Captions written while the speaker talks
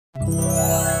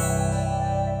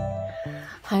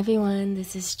Hi everyone,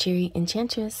 this is Cheery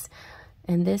Enchantress,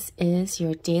 and this is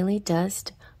your daily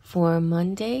dust for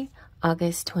Monday,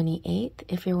 August 28th,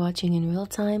 if you're watching in real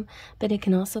time, but it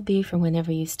can also be for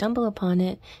whenever you stumble upon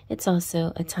it. It's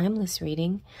also a timeless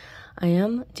reading. I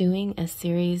am doing a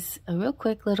real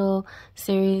quick little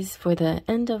series for the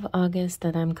end of August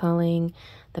that I'm calling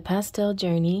The Pastel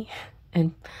Journey,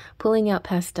 and pulling out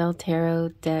pastel tarot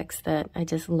decks that I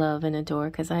just love and adore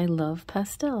because I love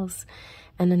pastels.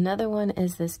 And another one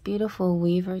is this beautiful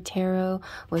Weaver Tarot,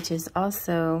 which is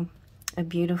also a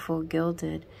beautiful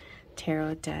gilded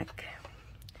tarot deck,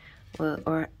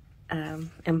 or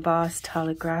embossed,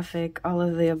 holographic, all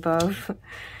of the above,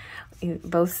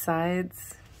 both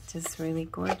sides, just really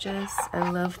gorgeous. I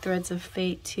love Threads of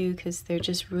Fate too because they're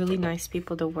just really nice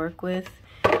people to work with.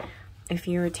 If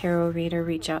you're a tarot reader,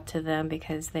 reach out to them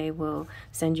because they will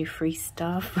send you free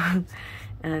stuff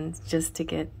and just to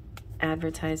get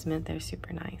advertisement, they're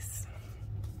super nice.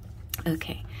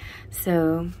 Okay,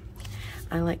 so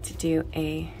I like to do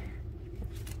a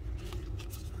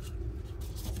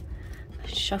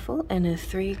shuffle and a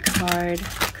 3-card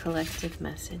collective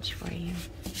message for you.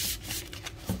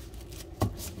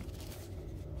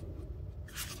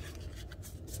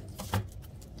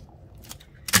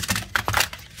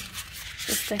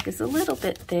 This deck is a little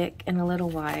bit thick and a little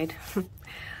wide,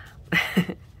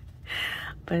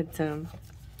 but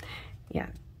yeah,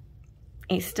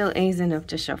 it still is enough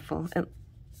to shuffle.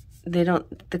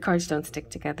 The cards don't stick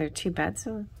together too bad,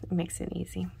 so it makes it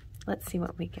easy. Let's see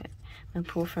what we get. I'm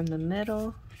gonna pull from the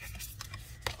middle,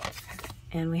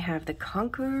 and we have the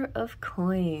Conqueror of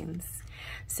Coins.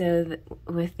 So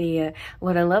with the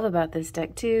what I love about this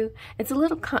deck too, it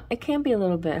can be a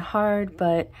little bit hard,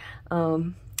 but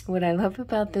what I love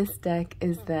about this deck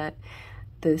is that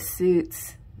the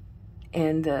suits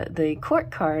and the court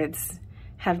cards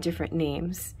have different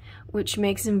names, which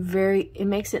makes them it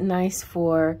makes it nice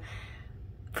for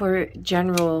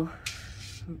general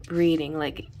reading.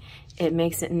 Like, it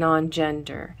makes it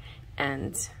non-gender,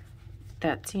 and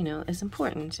that, you know, is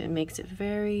important. It makes it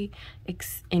very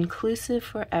inclusive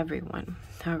for everyone.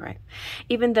 All right,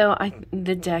 even though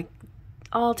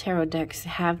all tarot decks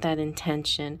have that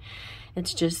intention,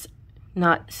 it's just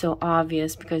not so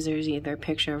obvious because there's either a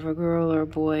picture of a girl or a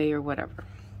boy or whatever.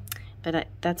 But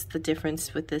that's the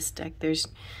difference with this deck. There's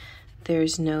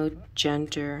no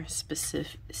gender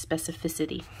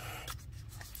specificity.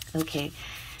 Okay,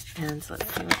 and so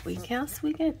let's see what else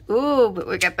we get. Ooh, but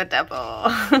we got the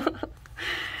devil.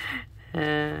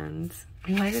 And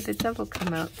why did the devil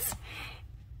come out?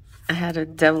 I had a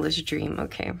devilish dream.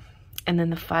 Okay, and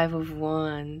then the 5 of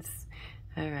Wands.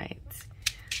 All right.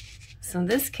 So in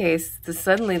this case,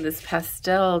 suddenly this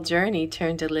pastel journey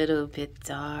turned a little bit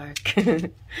dark.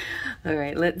 All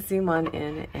right, let's zoom on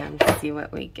in and see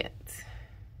what we get.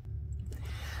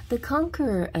 The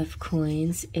Conqueror of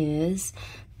Coins is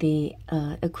the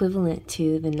equivalent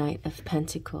to the Knight of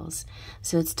Pentacles.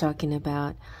 So it's talking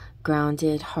about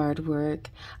grounded, hard work.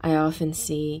 I often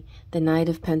see the Knight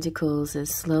of Pentacles as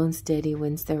slow and steady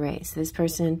wins the race. This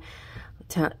person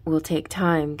will take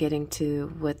time getting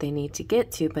to what they need to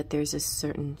get to, but there's a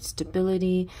certain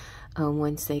stability.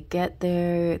 Once they get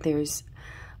there, there's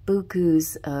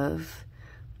bukus of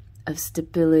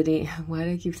stability. Why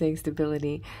do I keep saying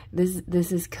stability?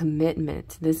 This is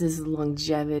commitment. This is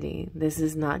longevity. This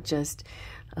is not just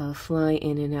fly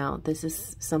in and out. This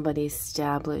is somebody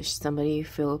established, somebody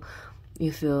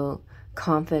you feel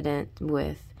confident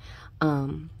with.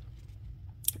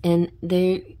 And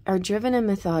they are driven and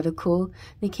methodical.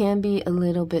 They can be a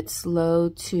little bit slow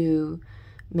to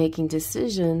making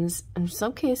decisions. In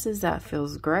some cases, that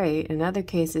feels great. In other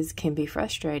cases, can be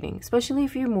frustrating, especially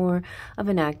if you're more of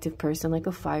an active person, like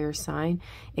a fire sign.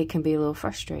 It can be a little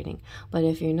frustrating. But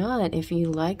if you're not, if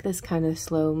you like this kind of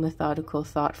slow, methodical,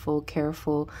 thoughtful,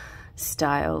 careful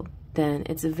style, then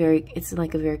it's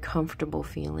like a very comfortable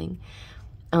feeling.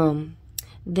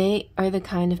 They are the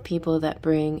kind of people that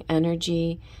bring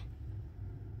energy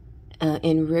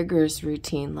in rigorous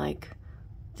routine. Like,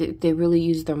 they really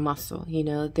use their muscle, you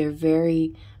know.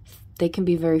 They can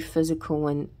be very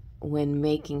physical when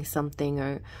making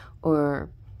something or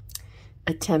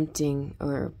attempting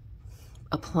or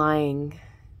applying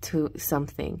to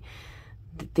something.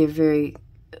 They're very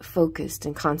focused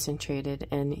and concentrated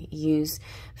and use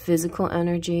physical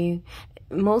energy,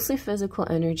 mostly physical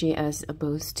energy as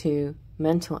opposed to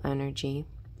mental energy,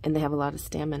 and they have a lot of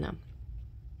stamina.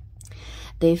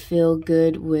 They feel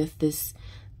good with this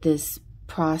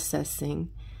processing.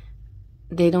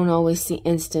 They don't always see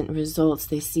instant results.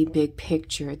 They see big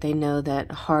picture. They know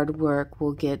that hard work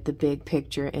will get the big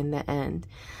picture in the end.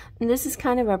 And this is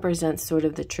kind of represents sort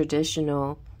of the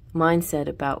traditional mindset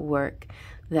about work,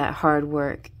 that hard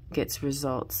work gets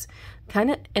results.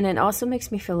 Kind of, and it also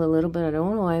makes me feel a little bit, I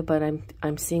don't know why, but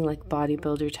I'm seeing like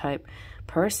bodybuilder type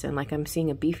person, like I'm seeing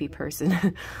a beefy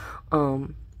person.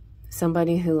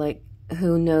 Somebody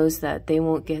who knows that they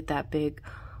won't get that big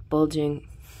bulging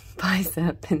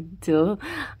bicep until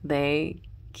they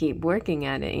keep working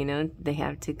at it. You know, they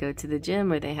have to go to the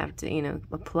gym, or they have to, you know,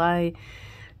 apply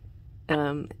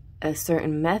a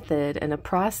certain method and a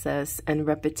process and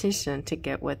repetition to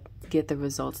get the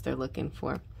results they're looking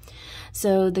for.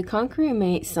 So the conqueror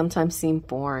may sometimes seem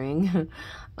boring,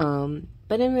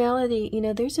 but in reality, you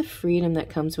know, there's a freedom that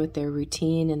comes with their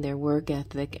routine and their work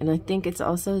ethic. And I think it's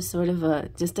also sort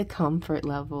of just a comfort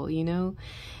level, you know.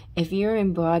 If you're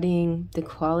embodying the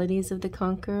qualities of the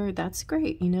conqueror, that's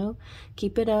great, you know.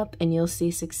 Keep it up and you'll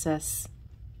see success.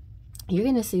 You're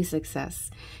going to see success.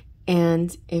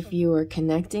 And if you are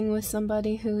connecting with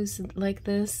somebody who's like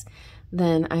this,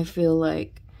 then I feel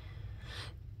like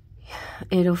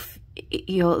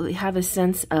you'll have a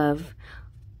sense of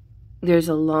there's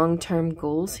a long-term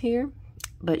goals here,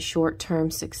 but short-term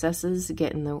successes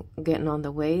getting on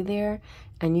the way there,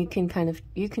 and you can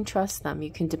trust them,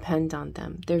 you can depend on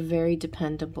them. They're very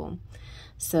dependable.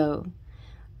 So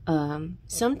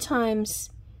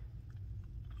sometimes,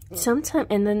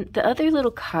 and then the other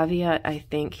little caveat I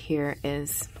think here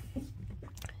is,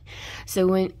 so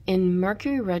when in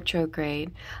Mercury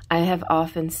retrograde, I have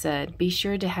often said, be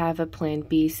sure to have a plan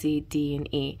B, C, D, and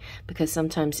E, because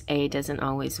sometimes A doesn't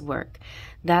always work.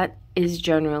 That is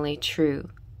generally true,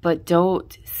 but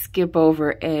don't skip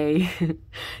over A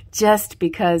just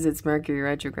because it's Mercury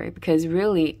retrograde, because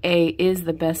really A is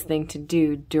the best thing to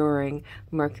do during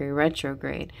Mercury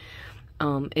retrograde.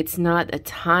 It's not a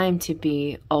time to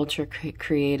be ultra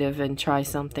creative and try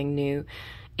something new.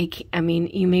 I mean,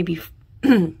 you may be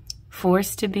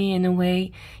forced to be in a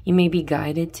way. You may be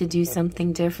guided to do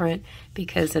something different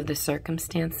because of the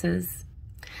circumstances.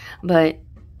 But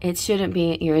it shouldn't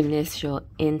be your initial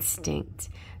instinct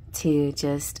to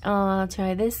just, oh, I'll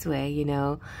try this way, you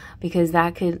know, because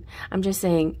that could, I'm just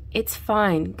saying, it's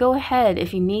fine. Go ahead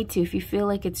if you need to, if you feel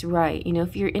like it's right. You know,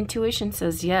 if your intuition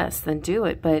says yes, then do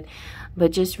it. But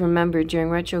just remember, during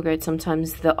retrograde,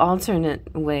 sometimes the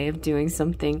alternate way of doing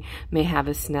something may have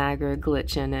a snag or a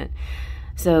glitch in it.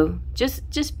 So just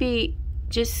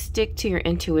stick to your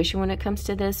intuition when it comes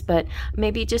to this, but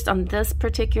maybe just on this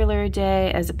particular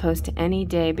day as opposed to any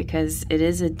day, because it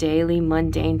is a daily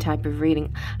mundane type of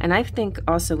reading. And I think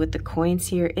also with the coins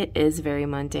here, it is very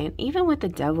mundane. Even with the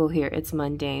devil here, it's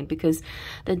mundane, because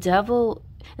the devil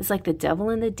is like the devil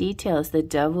in the details. The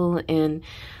devil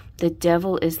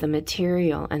is the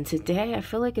material, and today I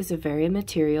feel like is a very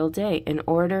material day. In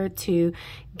order to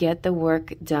get the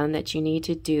work done that you need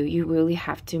to do, you really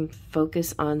have to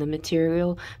focus on the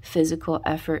material, physical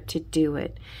effort to do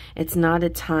it. It's not a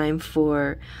time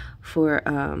for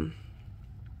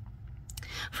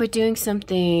doing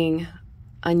something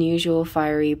unusual,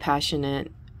 fiery,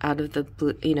 passionate, out of the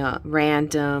blue, you know,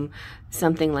 random,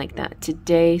 something like that.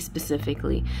 Today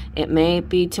specifically, it may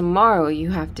be tomorrow you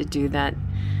have to do that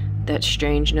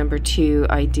strange number 2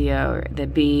 idea, or the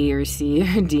B or C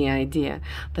or D idea.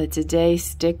 But today,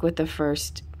 stick with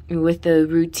with the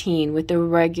routine, with the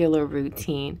regular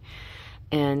routine,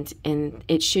 and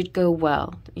it should go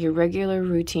well. Your regular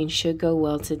routine should go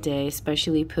well today,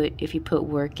 especially if you put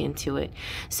work into it.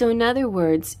 So in other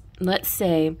words, let's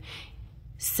say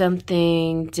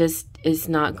something just is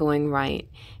not going right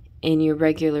in your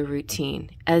regular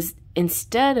routine.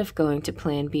 Instead of going to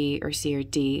plan B or C or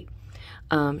D,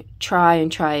 try and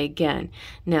try again.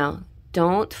 Now,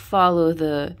 don't follow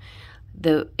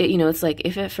you know, it's like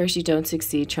if at first you don't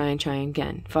succeed, try and try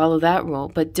again. Follow that rule,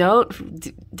 but don't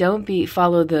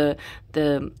follow the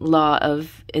law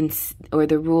of or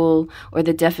the rule or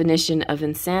the definition of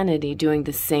insanity, doing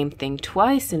the same thing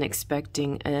twice and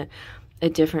expecting a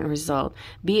different result.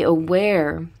 Be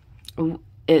aware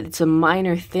it's a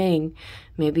minor thing.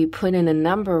 Maybe put in a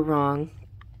number wrong,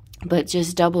 but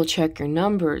just double check your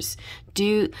numbers.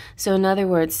 So in other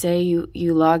words, say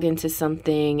you log into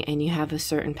something and you have a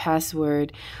certain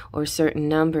password or certain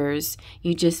numbers,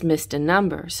 you just missed a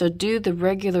number. So do the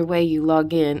regular way you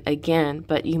log in again,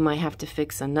 but you might have to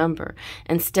fix a number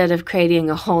instead of creating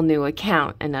a whole new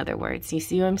account. In other words, you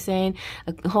see what I'm saying?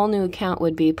 A whole new account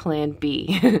would be plan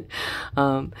B.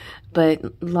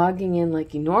 But logging in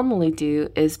like you normally do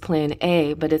is plan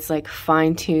A, but it's like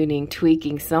fine-tuning,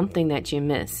 tweaking something that you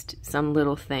missed, some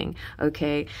little thing,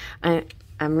 okay?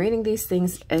 I'm reading these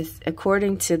things as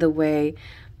according to the way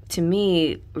to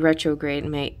me, retrograde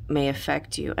may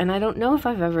affect you. And I don't know if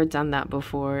I've ever done that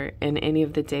before in any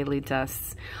of the daily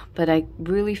dusts, but I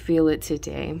really feel it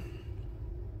today.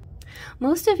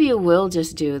 Most of you will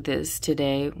just do this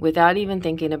today without even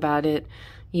thinking about it.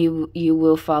 You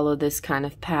will follow this kind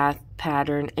of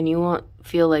pattern, and you won't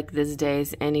feel like this day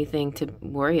is anything to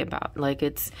worry about.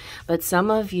 But some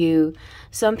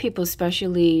people,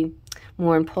 especially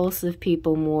more impulsive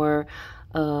people, more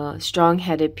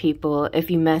strong-headed people,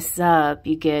 if you mess up,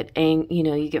 you get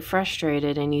you get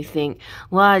frustrated, and you think,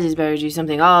 well, I just better do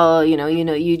something. Oh,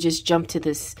 you just jump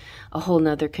to a whole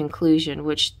nother conclusion,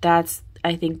 which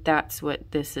I think that's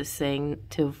what this is saying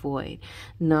to avoid,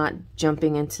 not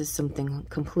jumping into something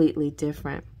completely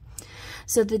different.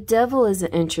 So the devil is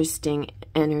an interesting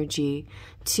energy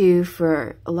too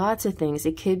for lots of things.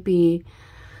 It could be,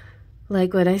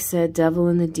 like what I said, devil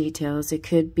in the details. It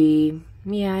could be,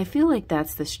 yeah, I feel like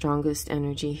that's the strongest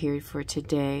energy here for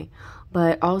today.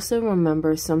 But also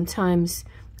remember, sometimes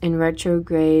in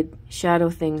retrograde,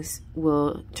 shadow things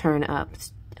will turn up.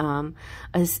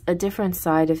 A different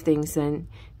side of things than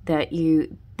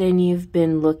you've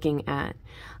been looking at.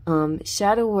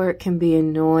 Shadow work can be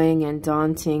annoying and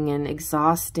daunting and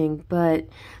exhausting, but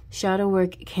shadow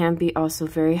work can be also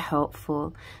very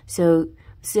helpful. So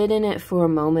sit in it for a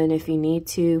moment if you need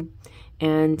to,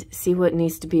 and see what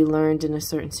needs to be learned in a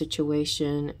certain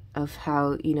situation, of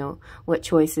how, what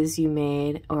choices you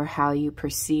made or how you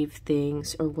perceive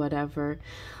things or whatever.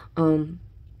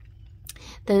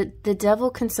 The devil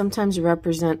can sometimes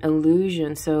represent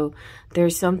illusion, so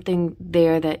there's something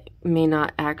there that may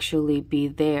not actually be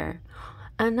there.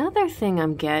 Another thing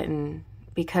I'm getting,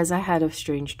 because I had a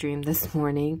strange dream this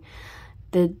morning,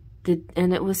 and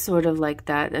it was sort of like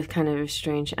that, a kind of a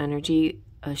strange energy,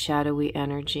 a shadowy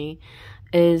energy,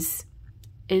 is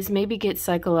maybe get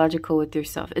psychological with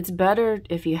yourself. It's better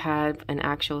if you have an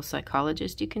actual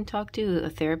psychologist you can talk to, a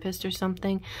therapist or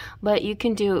something, but you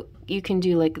can do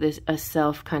like this, a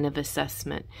self kind of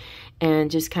assessment, and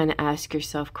just kind of ask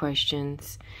yourself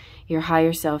questions. Your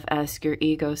higher self asks your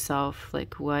ego self,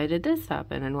 like, why did this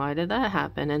happen and why did that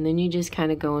happen? And then you just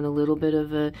kind of go in a little bit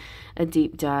of a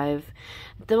deep dive.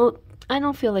 I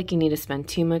don't feel like you need to spend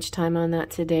too much time on that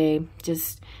today.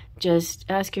 Just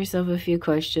ask yourself a few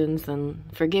questions and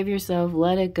forgive yourself,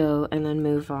 let it go, and then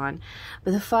move on.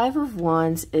 But the Five of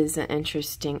Wands is an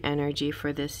interesting energy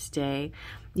for this day.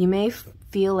 You may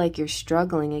feel like you're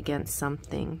struggling against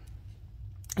something.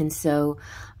 And so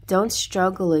don't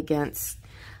struggle against,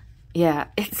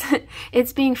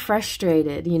 it's being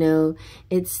frustrated,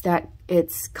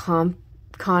 it's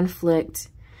conflict,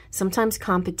 sometimes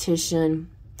competition.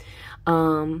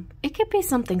 It could be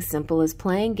something simple as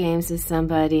playing games with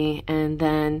somebody, and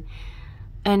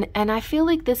I feel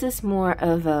like this is more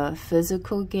of a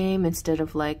physical game instead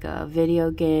of like a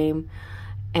video game,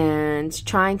 and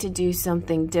trying to do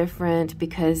something different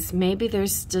because maybe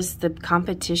there's just the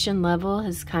competition level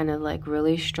is kind of like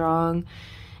really strong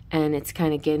and it's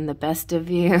kind of getting the best of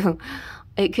you.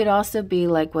 It could also be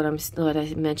like what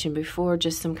I mentioned before,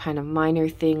 just some kind of minor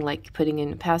thing like putting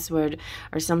in a password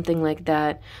or something like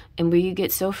that, and where you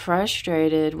get so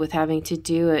frustrated with having to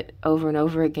do it over and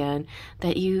over again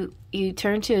that you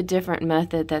turn to a different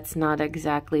method that's not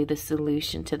exactly the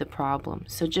solution to the problem.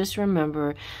 So just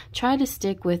remember, try to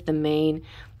stick with the main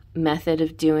method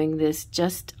of doing this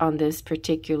just on this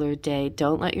particular day.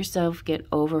 Don't let yourself get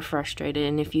over frustrated,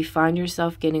 and if you find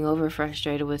yourself getting over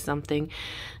frustrated with something,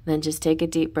 then just take a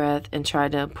deep breath and try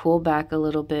to pull back a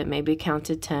little bit, maybe count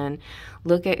to 10,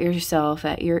 look at yourself,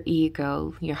 at your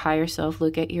ego, your higher self,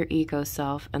 look at your ego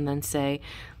self, and then say,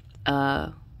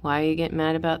 why are you getting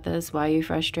mad about this? Why are you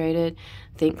frustrated?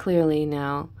 Think clearly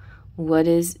now.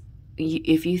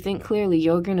 If you think clearly,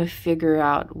 you're going to figure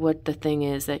out what the thing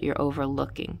is that you're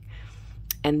overlooking,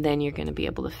 and then you're going to be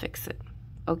able to fix it.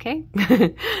 Okay?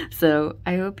 So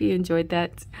I hope you enjoyed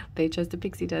that. They trust a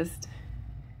pixie dust.